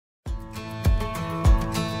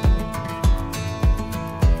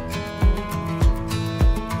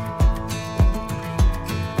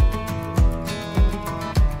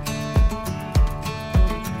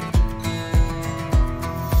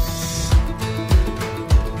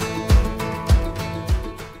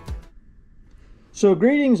So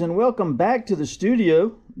greetings and welcome back to the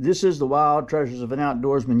studio. This is the Wild Treasures of an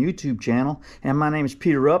Outdoorsman YouTube channel, and my name is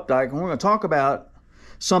Peter Updike, and we're going to talk about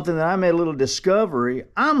something that I made a little discovery.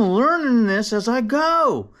 I'm learning this as I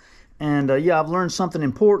go, and yeah, I've learned something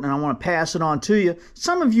important, and I want to pass it on to you.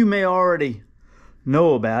 Some of you may already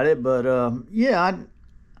know about it, but yeah,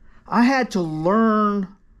 I had to learn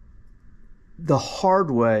the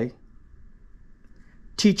hard way,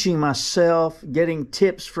 teaching myself, getting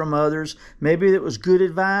tips from others. Maybe it was good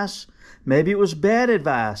advice, maybe it was bad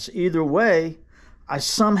advice. Either way, I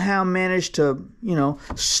somehow managed to,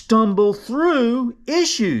 stumble through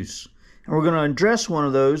issues. And we're going to address one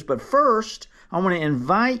of those. But first, I want to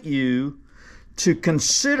invite you to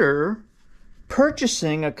consider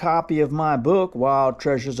purchasing a copy of my book, Wild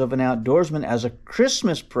Treasures of an Outdoorsman, as a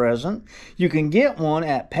Christmas present. You can get one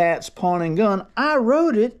at Pat's Pawn and Gun. I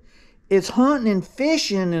wrote it. It's hunting and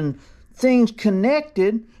fishing and things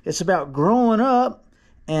connected. It's about growing up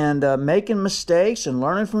and making mistakes and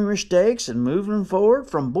learning from your mistakes and moving forward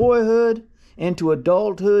from boyhood into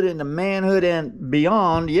adulthood, into manhood and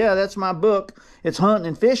beyond. Yeah, that's my book. It's hunting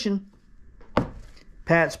and fishing.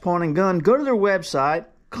 Pat's Pawn and Gun. Go to their website.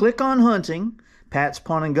 Click on hunting. Pat's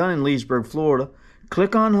Pawn and Gun in Leesburg, Florida.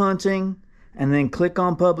 Click on hunting and then click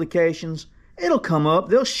on publications. It'll come up.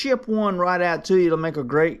 They'll ship one right out to you. It'll make a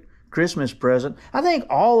great Christmas present. I think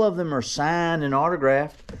all of them are signed and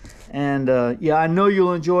autographed, and yeah, I know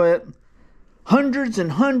you'll enjoy it. Hundreds and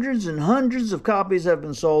hundreds and hundreds of copies have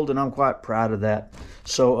been sold, and I'm quite proud of that.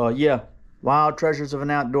 So yeah, Wild Treasures of an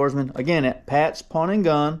Outdoorsman, again at Pat's Pawn and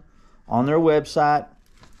Gun on their website.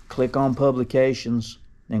 Click on publications,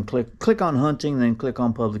 then click on hunting, then click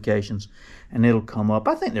on publications, and it'll come up.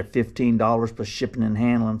 I think they're $15 plus shipping and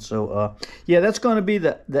handling. So yeah, that's going to be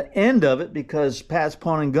the end of it, because Pat's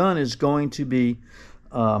Pawn and Gun is going to be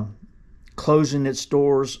closing its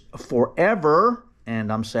doors forever,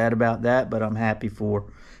 and I'm sad about that, but I'm happy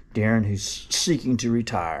for Darren, who's seeking to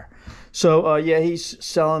retire. So yeah, he's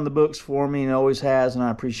selling the books for me and always has, and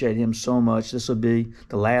I appreciate him so much. This will be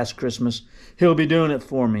the last Christmas he'll be doing it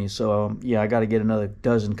for me. So yeah, I got to get another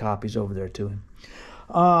dozen copies over there to him.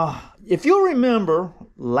 If you'll remember,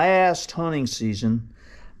 last hunting season,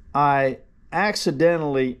 I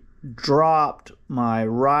accidentally dropped my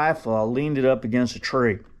rifle. I leaned it up against a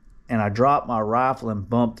tree, and I dropped my rifle and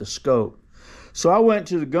bumped the scope. So I went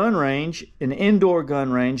to the gun range, an indoor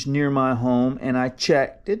gun range near my home, and I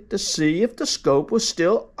checked it to see if the scope was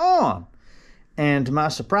still on. And to my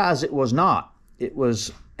surprise, it was not. It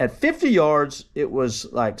was at 50 yards, it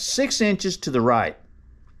was like 6 inches to the right.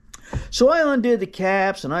 So I undid the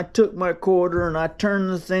caps, and I took my quarter, and I turned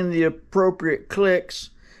the thing to the appropriate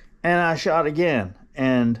clicks, and I shot again.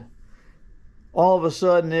 And all of a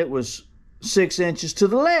sudden, it was 6 inches to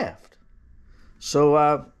the left. So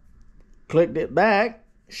I clicked it back,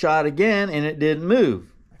 shot again, and it didn't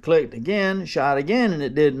move. I clicked again, shot again, and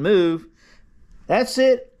it didn't move. That's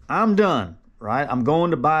it. I'm done, right? I'm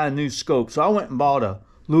going to buy a new scope. So I went and bought a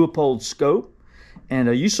Leupold scope,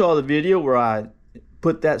 and you saw the video where I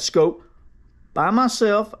put that scope by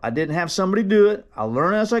myself. I didn't have somebody do it. I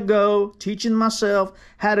learn as I go, teaching myself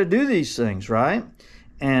how to do these things, right?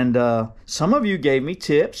 And some of you gave me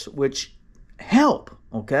tips which help,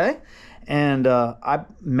 okay? And I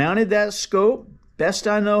mounted that scope best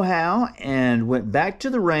I know how and went back to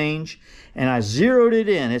the range, and I zeroed it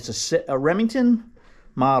in. It's a Remington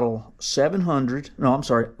Model 700, no, I'm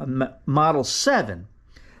sorry, Model 7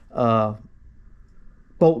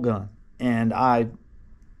 bolt gun. And I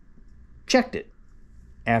checked it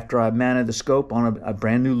after I mounted the scope on a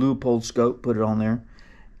brand new Leupold scope, put it on there,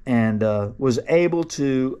 and was able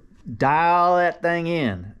to dial that thing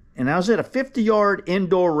in. And I was at a 50-yard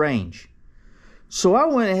indoor range. So I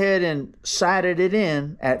went ahead and sighted it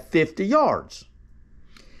in at 50 yards.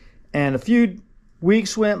 And a few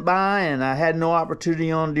weeks went by, and I had no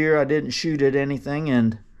opportunity on deer. I didn't shoot at anything,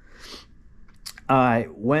 and I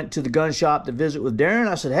went to the gun shop to visit with Darren.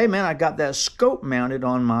 I said, hey man, I got that scope mounted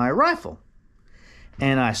on my rifle,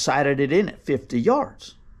 and I sighted it in at 50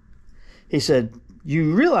 yards. He said,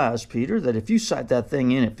 you realize, Peter, that if you sight that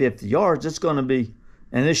thing in at 50 yards, it's going to be,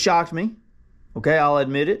 and this shocked me, okay, I'll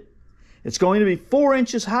admit it, it's going to be 4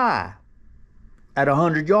 inches high at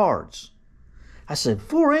 100 yards. I said,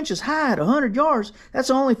 4 inches high at 100 yards?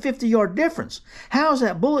 That's only 50-yard difference. How's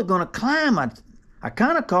that bullet going to climb? I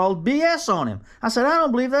kind of called BS on him. I said, I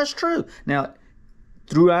don't believe that's true. Now,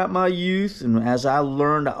 throughout my youth, and as I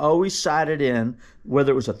learned, I always sighted in,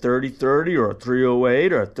 whether it was a 30-30 or a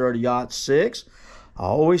 308 or a 30-06, I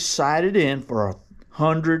always sighted in for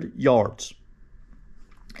 100 yards.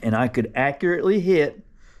 And I could accurately hit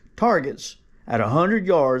targets at 100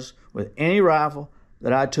 yards with any rifle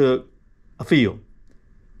that I took afield.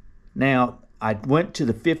 Now, I went to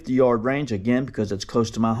the 50-yard range again because it's close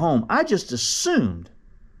to my home. I just assumed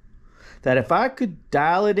that if I could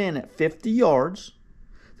dial it in at 50 yards,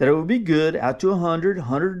 that it would be good out to 100,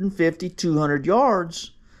 150, 200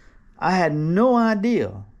 yards. I had no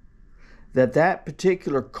idea that that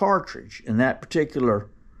particular cartridge and that particular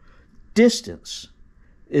distance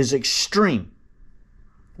is extreme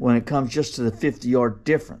when it comes just to the 50-yard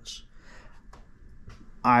difference.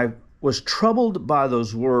 I was troubled by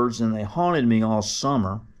those words, and they haunted me all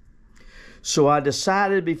summer. So I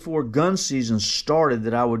decided before gun season started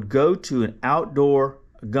that I would go to an outdoor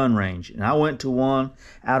gun range. And I went to one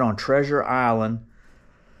out on Treasure Island.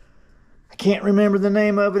 I can't remember the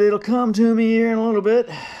name of it. It'll come to me here in a little bit.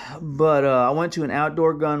 But I went to an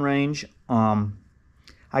outdoor gun range.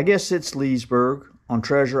 I guess it's Leesburg on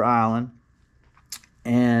Treasure Island.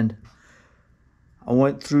 And I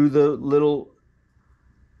went through the little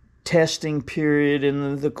testing period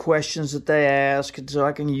and the questions that they ask so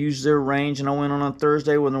I can use their range. And I went on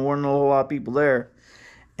Thursday when there weren't a whole lot of people there.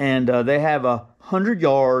 And they have 100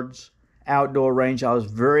 yards outdoor range. I was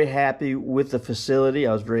very happy with the facility.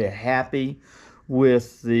 I was very happy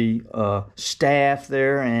with the staff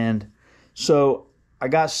there. And so I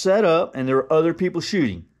got set up, and there were other people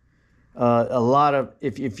shooting. A lot of,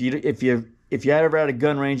 if you ever at a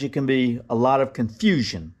gun range, it can be a lot of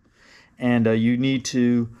confusion. And you need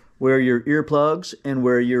to wear your earplugs and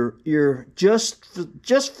wear your ear just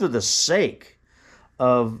for the sake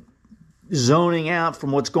of zoning out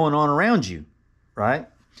from what's going on around you, right?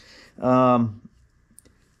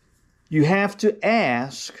 You have to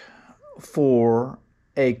ask for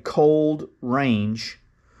a cold range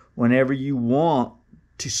whenever you want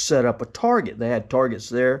to set up a target. They had targets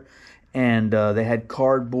there, and they had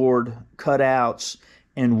cardboard cutouts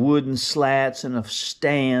and wooden slats and a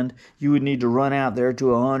stand. You would need to run out there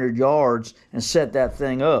to 100 yards and set that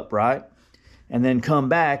thing up, right? And then come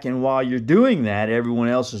back, and while you're doing that, everyone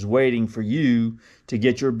else is waiting for you to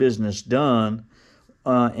get your business done,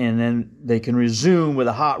 and then they can resume with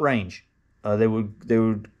a hot range. They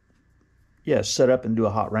would set up and do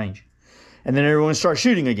a hot range. And then everyone starts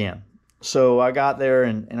shooting again. So I got there,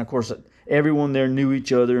 and of course, everyone there knew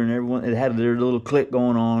each other, and everyone it had their little clique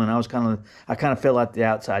going on, and I kind of felt like the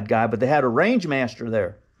outside guy. But they had a range master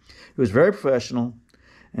there who was very professional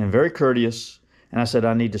and very courteous. And I said,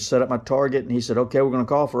 I need to set up my target. And he said, okay, we're going to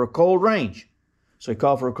call for a cold range. So he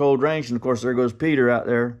called for a cold range, and of course there goes Peter out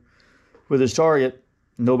there with his target.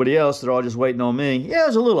 Nobody else. They're all just waiting on me. Yeah, it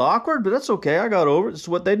was a little awkward, but that's okay. I got over it. It's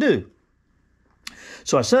what they do.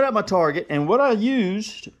 So I set up my target, and what I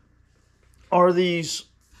used are these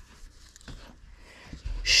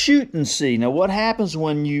shoot and see. Now, what happens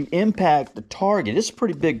when you impact the target? It's a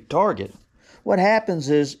pretty big target. What happens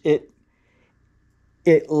is it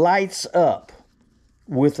lights up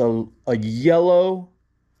with a yellow,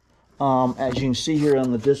 as you can see here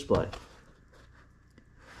on the display,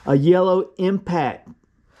 a yellow impact,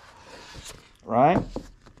 right?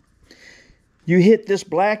 You hit this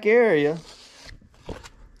black area,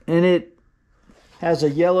 and it has a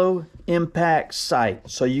yellow impact sight,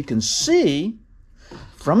 so you can see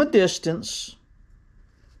from a distance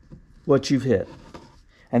what you've hit.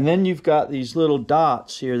 And then you've got these little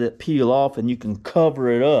dots here that peel off, and you can cover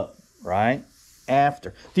it up, right?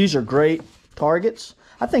 After. These are great targets.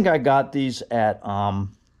 I think I got these at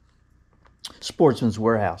Sportsman's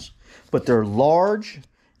Warehouse. But they're large,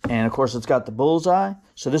 and of course it's got the bullseye.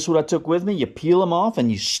 So this is what I took with me. You peel them off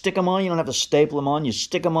and you stick them on. You don't have to staple them on. You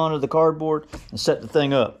stick them onto the cardboard and set the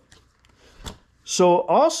thing up. So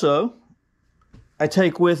also, I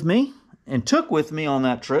take with me and took with me on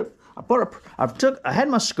that trip, I had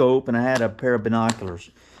my scope and I had a pair of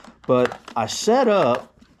binoculars. But I set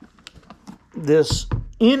up this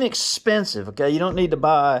inexpensive, okay, you don't need to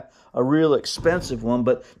buy a real expensive one,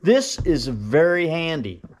 but this is very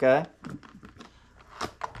handy, okay?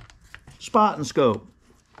 Spot and scope.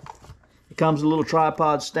 It comes with a little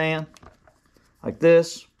tripod stand like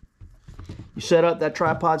this. You set up that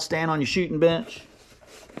tripod stand on your shooting bench,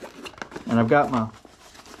 and I've got my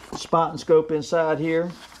spot and scope inside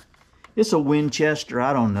here. It's a Winchester.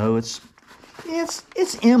 I don't know. It's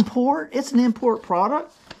import. It's an import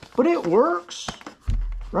product, but it works,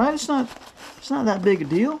 right? It's not that big a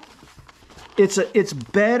deal. It's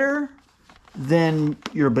better than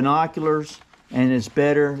your binoculars, and it's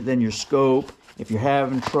better than your scope if you're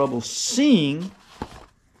having trouble seeing.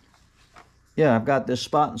 Yeah, I've got this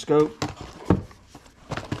spot and scope.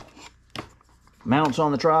 Mounts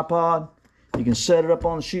on the tripod. You can set it up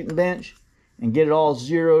on the shooting bench and get it all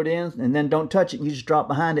zeroed in, and then don't touch it. You just drop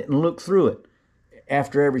behind it and look through it.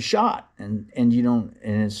 after every shot, and you don't,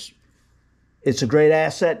 and it's a great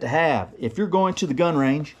asset to have. If you're going to the gun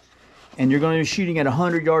range and you're going to be shooting at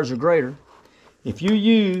 100 yards or greater, if you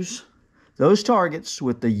use those targets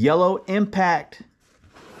with the yellow impact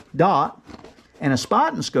dot and a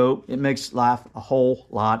spotting scope, it makes life a whole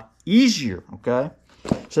lot easier, okay?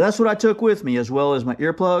 So that's what I took with me, as well as my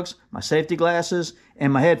earplugs, my safety glasses,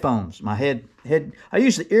 and my headphones. My head. I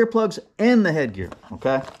use the earplugs and the headgear,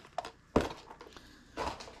 okay?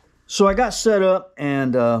 So I got set up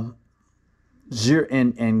and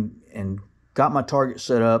got my target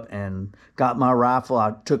set up and got my rifle.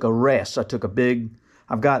 I took a rest.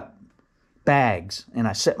 I've got bags, and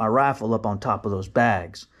I set my rifle up on top of those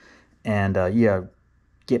bags. And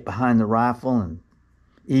get behind the rifle and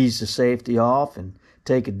ease the safety off and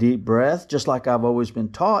take a deep breath, just like I've always been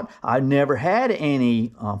taught. I never had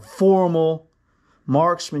any formal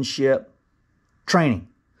marksmanship training.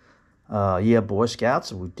 Boy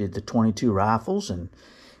Scouts, we did the 22 rifles, and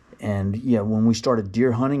when we started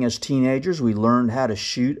deer hunting as teenagers, we learned how to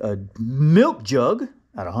shoot a milk jug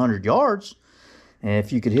at 100 yards. And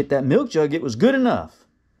if you could hit that milk jug, it was good enough.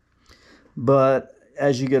 But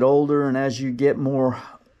as you get older and as you get more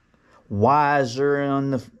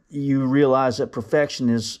wiser, you realize that perfection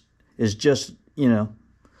is just, a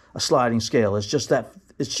sliding scale. It's just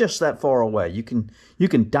that far away. You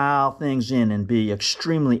can dial things in and be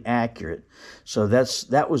extremely accurate. So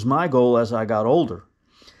that was my goal as I got older.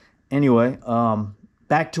 Anyway,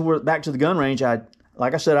 back to the gun range.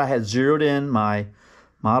 Like I said, I had zeroed in my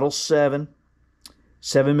Model 7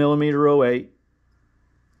 7mm 08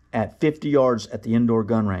 at 50 yards at the indoor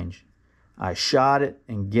gun range. I shot it,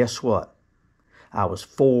 and guess what? I was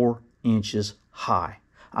 4 inches high.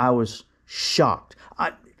 I was shocked.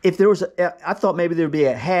 I thought maybe there would be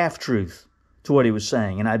a half truth to what he was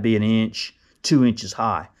saying, and I'd be an inch, 2 inches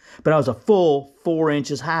high. But I was a full 4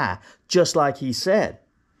 inches high, just like he said.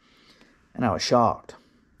 And I was shocked.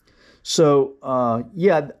 So,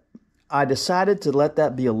 I decided to let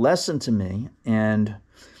that be a lesson to me. And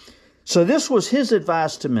so this was his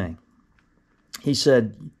advice to me. He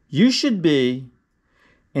said, you should be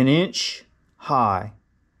an inch high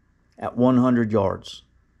at 100 yards.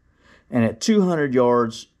 And at 200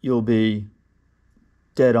 yards, you'll be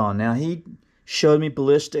dead on. Now, he showed me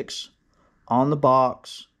ballistics on the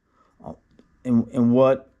box and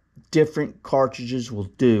what different cartridges will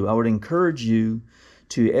do. I would encourage you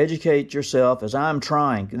to educate yourself, as I'm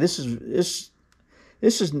trying. This is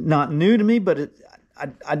not new to me, but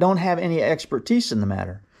I don't have any expertise in the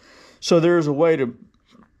matter. So there's a way to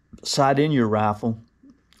sight in your rifle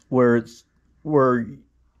where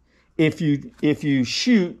if you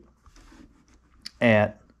shoot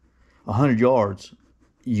at 100 yards,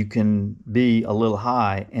 you can be a little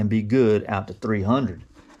high and be good out to 300.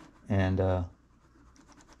 And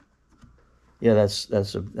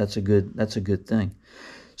that's a good thing.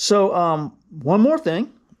 So one more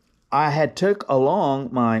thing, I had took along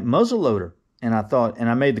my muzzle loader, and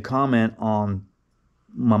I made the comment on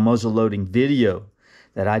my muzzle loading video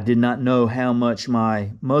that I did not know how much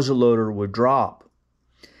my muzzle loader would drop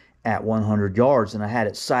at 100 yards, and I had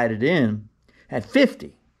it sighted in at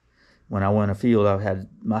 50. When I went afield, I had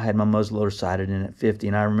my muzzle loader sighted in at 50,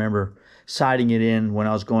 and I remember sighting it in when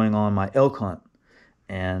I was going on my elk hunt,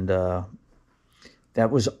 and that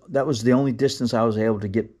was the only distance I was able to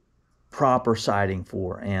get proper sighting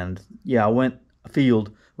for. And I went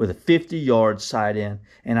afield with a 50-yard sight in,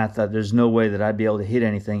 and I thought there's no way that I'd be able to hit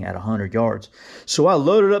anything at 100 yards. So I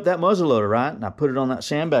loaded up that muzzle loader, right, and I put it on that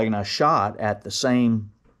sandbag, and I shot at the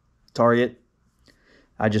same target.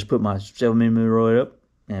 I just put my 7mm up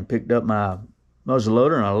and picked up my muzzle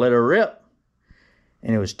loader, and I let her rip,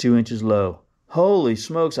 and it was 2 inches low. Holy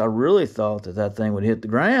smokes, I really thought that thing would hit the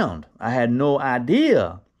ground. I had no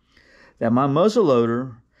idea that my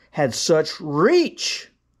muzzleloader had such reach.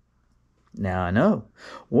 Now I know.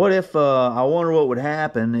 What if, I wonder what would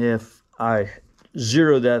happen if I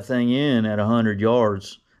zeroed that thing in at 100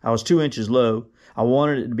 yards. I was 2 inches low. I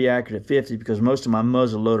wanted it to be accurate at 50 because most of my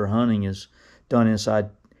muzzleloader hunting is done inside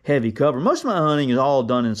heavy cover. Most of my hunting is all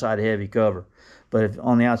done inside heavy cover. But if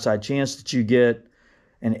on the outside chance that you get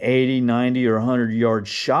an 80, 90, or 100-yard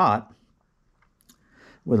shot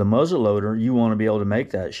with a muzzleloader, you want to be able to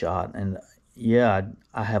make that shot. And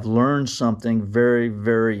I have learned something very,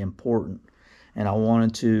 very important, and I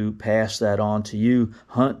wanted to pass that on to you.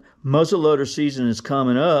 Muzzleloader season is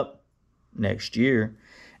coming up next year,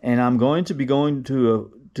 and I'm going to be going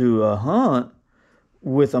to a hunt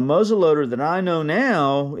with a muzzleloader that I know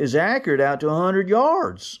now is accurate out to 100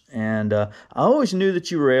 yards. And I always knew that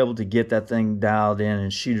you were able to get that thing dialed in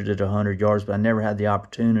and shoot it at 100 yards, but I never had the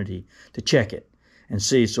opportunity to check it. and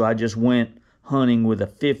see. So I just went hunting with a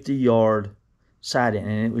 50-yard sight in,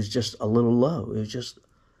 and it was just a little low. It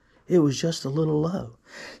was just a little low.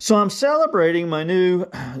 So I'm celebrating my new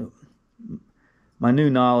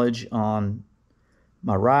knowledge on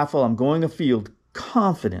my rifle. I'm going afield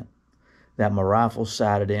confident that my rifle's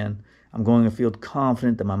sighted in. I'm going afield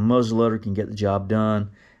confident that my muzzleloader can get the job done.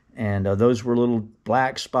 And those were little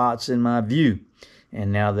black spots in my view,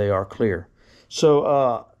 and now they are clear.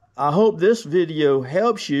 So I hope this video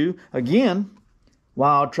helps you. Again,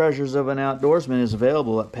 Wild Treasures of an Outdoorsman is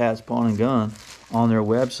available at Pat's Pawn & Gun on their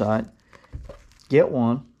website. Get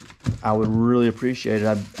one. I would really appreciate it.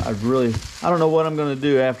 I don't know what I'm going to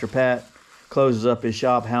do after Pat closes up his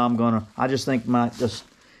shop, I just think might just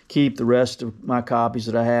keep the rest of my copies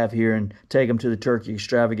that I have here and take them to the Turkey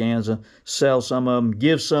Extravaganza, sell some of them,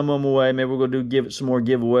 give some of them away. Maybe we're going to give it some more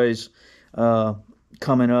giveaways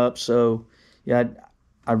coming up. So, yeah,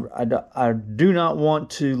 I do not want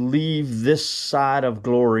to leave this side of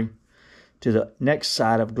glory to the next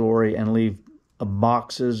side of glory and leave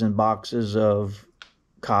boxes and boxes of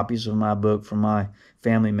copies of my book for my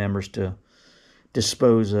family members to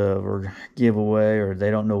dispose of or give away, or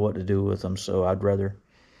they don't know what to do with them. So I'd rather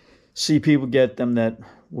see people get them that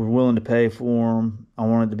were willing to pay for them. I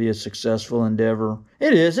want it to be a successful endeavor.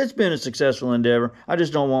 It is. It's been a successful endeavor. I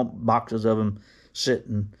just don't want boxes of them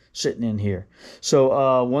sitting in here.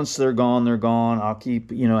 So once they're gone, they're gone. I'll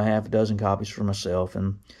keep, a half a dozen copies for myself,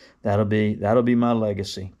 and that'll be my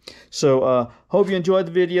legacy. So hope you enjoyed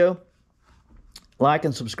the video. Like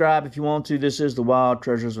and subscribe if you want to. This is the Wild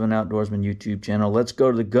Treasures of an Outdoorsman YouTube channel. Let's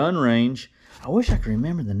go to the gun range. I wish I could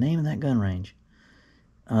remember the name of that gun range.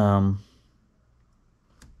 I'll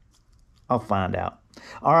find out.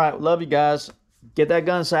 All right, love you guys. Get that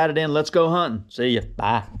gun sighted in. Let's go hunting. See ya.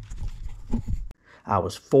 Bye. I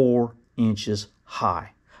was 4 inches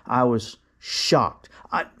high. I was shocked.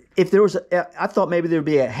 I thought maybe there would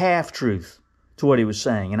be a half truth to what he was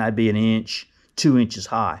saying, and I'd be 1 inch, 2 inches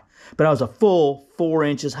high. But I was a full 4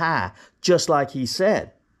 inches high, just like he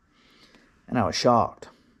said. And I was shocked.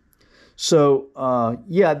 So,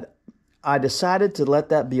 yeah, I decided to let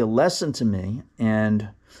that be a lesson to me. And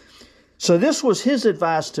so this was his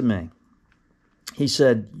advice to me. He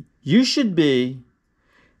said, you should be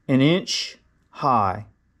 1 inch high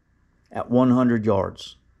at 100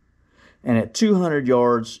 yards. And at 200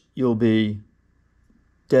 yards, you'll be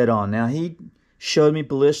dead on. Now, he showed me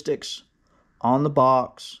ballistics on the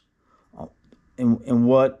box and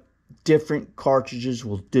what different cartridges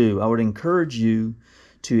will do. I would encourage you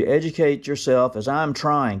to educate yourself as I'm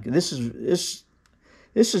trying. This is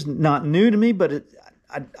not new to me, but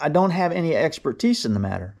I don't have any expertise in the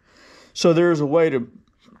matter. So there's a way to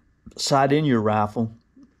sight in your rifle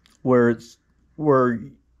where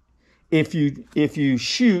if you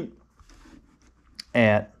shoot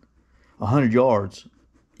at 100 yards,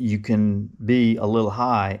 you can be a little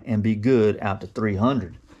high and be good out to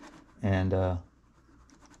 300. And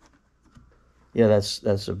yeah, that's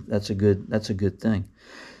a good thing.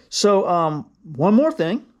 So one more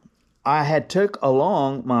thing, I had took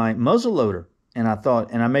along my muzzle loader, and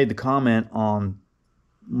I made the comment on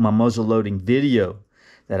my muzzle loading video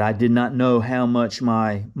that I did not know how much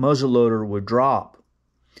my muzzle loader would drop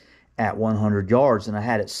at 100 yards, and I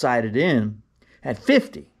had it sighted in at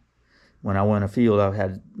 50. When I went afield, I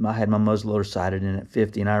had my muzzleloader sighted in at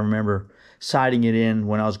 50, and I remember sighting it in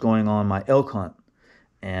when I was going on my elk hunt,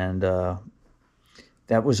 and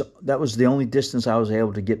that was the only distance I was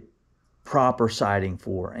able to get proper sighting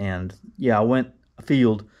for. And yeah, I went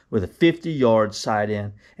afield with a 50-yard sight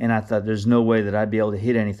in, and I thought there's no way that I'd be able to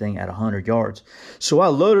hit anything at 100 yards. So I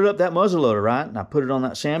loaded up that muzzleloader, right, and I put it on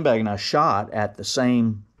that sandbag, and I shot at the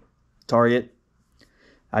same target.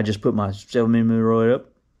 I just put my 7mm roid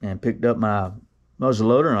up and picked up my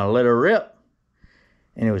muzzleloader, and I let her rip,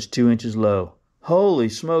 and it was 2 inches low. Holy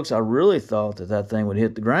smokes, I really thought that thing would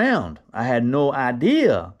hit the ground. I had no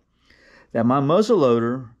idea that my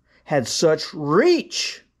muzzleloader had such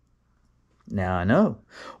reach. Now I know.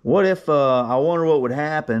 What if, I wonder what would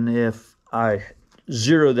happen if I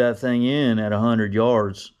zeroed that thing in at 100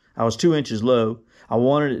 yards. I was 2 inches low. I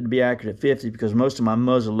wanted it to be accurate at 50 because most of my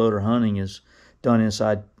muzzleloader hunting is done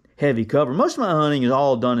inside heavy cover. Most of my hunting is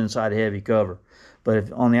all done inside heavy cover. But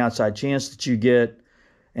if on the outside chance that you get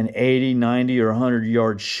an 80, 90, or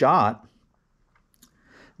 100-yard shot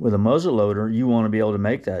with a muzzleloader, you want to be able to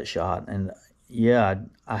make that shot. And yeah,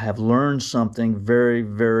 I have learned something very,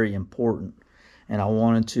 very important, and I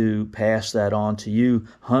wanted to pass that on to you.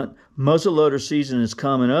 Muzzleloader season is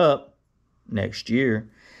coming up next year,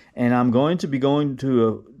 and I'm going to be going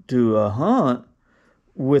to a hunt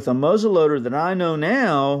with a muzzleloader that I know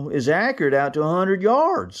now is accurate out to 100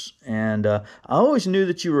 yards. And I always knew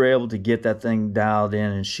that you were able to get that thing dialed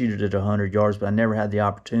in and shoot it at 100 yards, but I never had the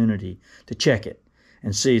opportunity to check it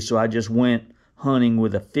and see. So I just went hunting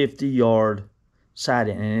with a 50-yard sight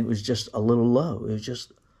in, and it was just a little low. It was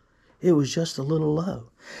just a little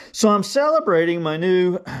low. So I'm celebrating my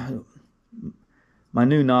new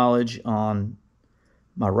knowledge on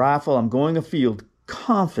my rifle. I'm going afield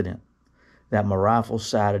confident that my rifle's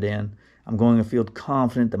sighted in. I'm going afield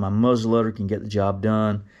confident that my muzzleloader can get the job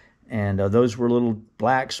done. And those were little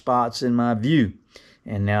black spots in my view,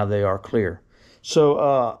 and now they are clear.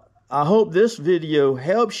 So I hope this video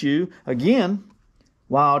helps you. Again,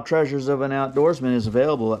 Wild Treasures of an Outdoorsman is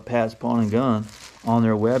available at Pat's Pawn & Gun on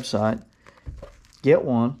their website. Get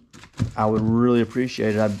one. I would really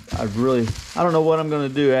appreciate it. I don't know what I'm going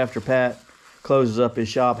to do after Pat closes up his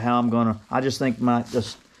shop, I just think might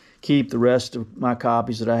just keep the rest of my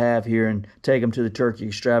copies that I have here and take them to the Turkey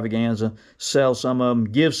Extravaganza, sell some of them,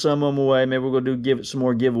 give some of them away. Maybe we're going to give it some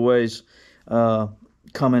more giveaways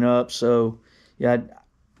coming up. So, yeah,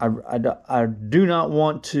 I do not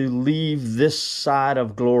want to leave this side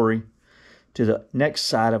of glory to the next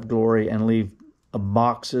side of glory and leave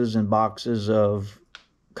boxes and boxes of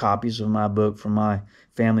copies of my book for my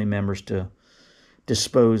family members to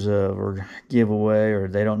dispose of or give away, or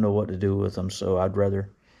they don't know what to do with them. So I'd rather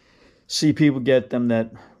see people get them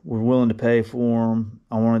that were willing to pay for them.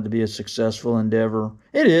 I want it to be a successful endeavor.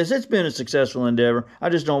 It is. It's been a successful endeavor. I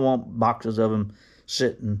just don't want boxes of them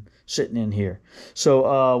sitting in here.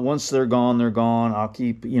 So once they're gone, they're gone. I'll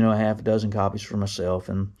keep, a half a dozen copies for myself,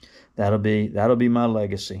 and that'll be my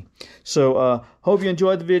legacy. So hope you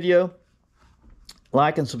enjoyed the video.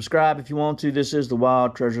 Like and subscribe if you want to. This is the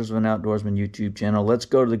Wild Treasures of an Outdoorsman YouTube channel. Let's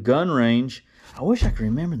go to the gun range. I wish I could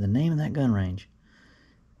remember the name of that gun range.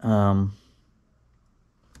 I'll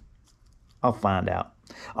find out.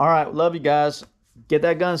 All right, love you guys. Get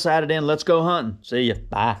that gun sighted in. Let's go hunting. See ya.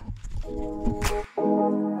 Bye.